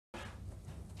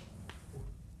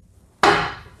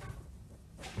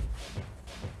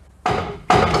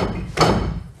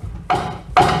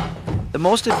The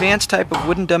most advanced type of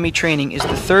wooden dummy training is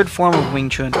the third form of Wing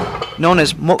Chun, known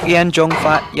as Mook Yan Zhong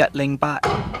Fat Yat Ling Bat,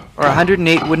 or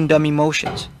 108 wooden dummy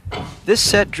motions. This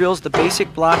set drills the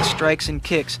basic blocks, strikes, and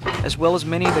kicks, as well as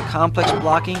many of the complex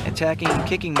blocking, attacking, and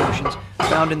kicking motions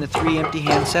found in the 3 empty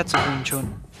hand sets of Wing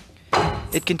Chun.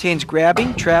 It contains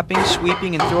grabbing, trapping,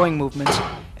 sweeping, and throwing movements,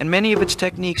 and many of its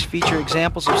techniques feature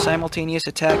examples of simultaneous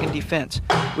attack and defense,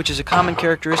 which is a common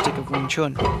characteristic of Wing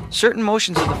Chun. Certain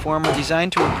motions of the form are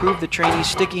designed to improve the trainee's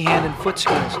sticky hand and foot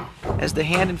skills, as the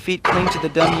hand and feet cling to the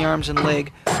dummy arms and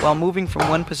leg while moving from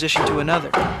one position to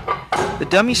another. The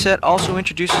dummy set also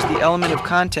introduces the element of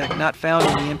contact not found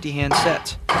in the empty hand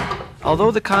sets.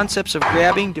 Although the concepts of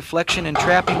grabbing, deflection, and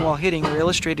trapping while hitting are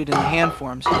illustrated in the hand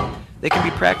forms, they can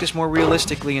be practiced more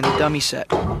realistically in the dummy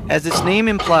set. As its name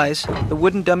implies, the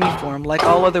wooden dummy form, like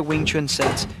all other Wing Chun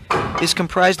sets, is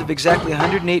comprised of exactly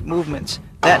 108 movements,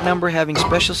 that number having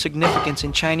special significance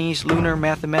in Chinese lunar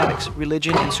mathematics,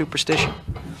 religion, and superstition.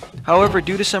 However,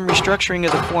 due to some restructuring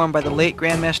of the form by the late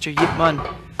Grandmaster Yip Man,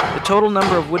 the total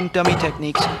number of wooden dummy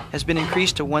techniques has been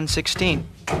increased to 116.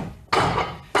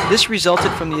 This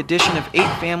resulted from the addition of 8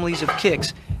 families of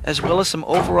kicks, as well as some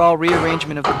overall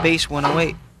rearrangement of the base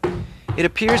 108. It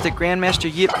appears that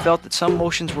Grandmaster Yip felt that some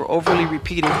motions were overly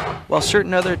repeated, while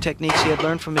certain other techniques he had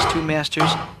learned from his 2 masters,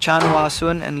 Chan Hua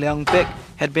Sun and Liang Bik,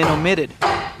 had been omitted.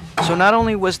 So not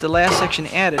only was the last section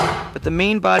added, but the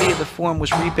main body of the form was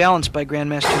rebalanced by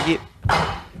Grandmaster Yip.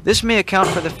 This may account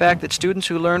for the fact that students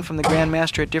who learn from the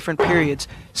Grandmaster at different periods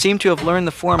seem to have learned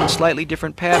the form in slightly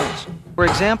different patterns. For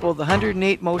example, the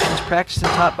 108 motions practiced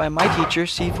and taught by my teacher,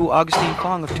 Sifu Augustine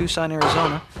Fong of Tucson,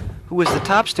 Arizona, who was the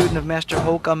top student of Master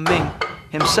Ho Gum Ming,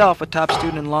 himself a top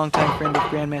student and longtime friend of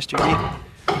Grandmaster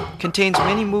Yip, contains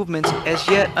many movements as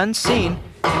yet unseen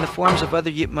in the forms of other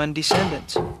Yip Man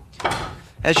descendants.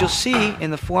 As you'll see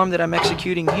in the form that I'm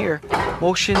executing here,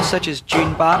 motions such as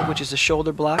Jin Ba, which is a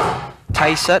shoulder block,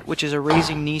 Tai Sut, which is a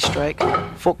raising knee strike,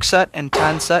 Fok Sut and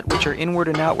Tan Sut, which are inward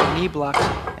and outward knee blocks,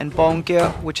 and Bong Kia,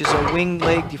 which is a wing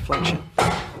leg deflection.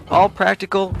 All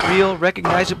practical, real,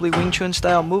 recognizably Wing Chun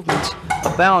style movements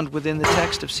abound within the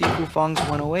text of Sifu Fong's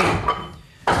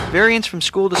 108. Variance from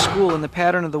school to school in the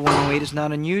pattern of the 108 is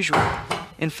not unusual.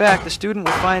 In fact, the student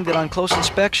will find that on close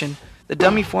inspection, the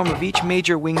dummy form of each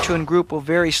major Wing Chun group will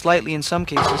vary slightly in some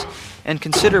cases, and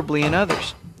considerably in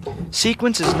others.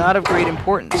 Sequence is not of great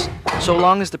importance, so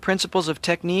long as the principles of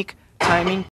technique, timing,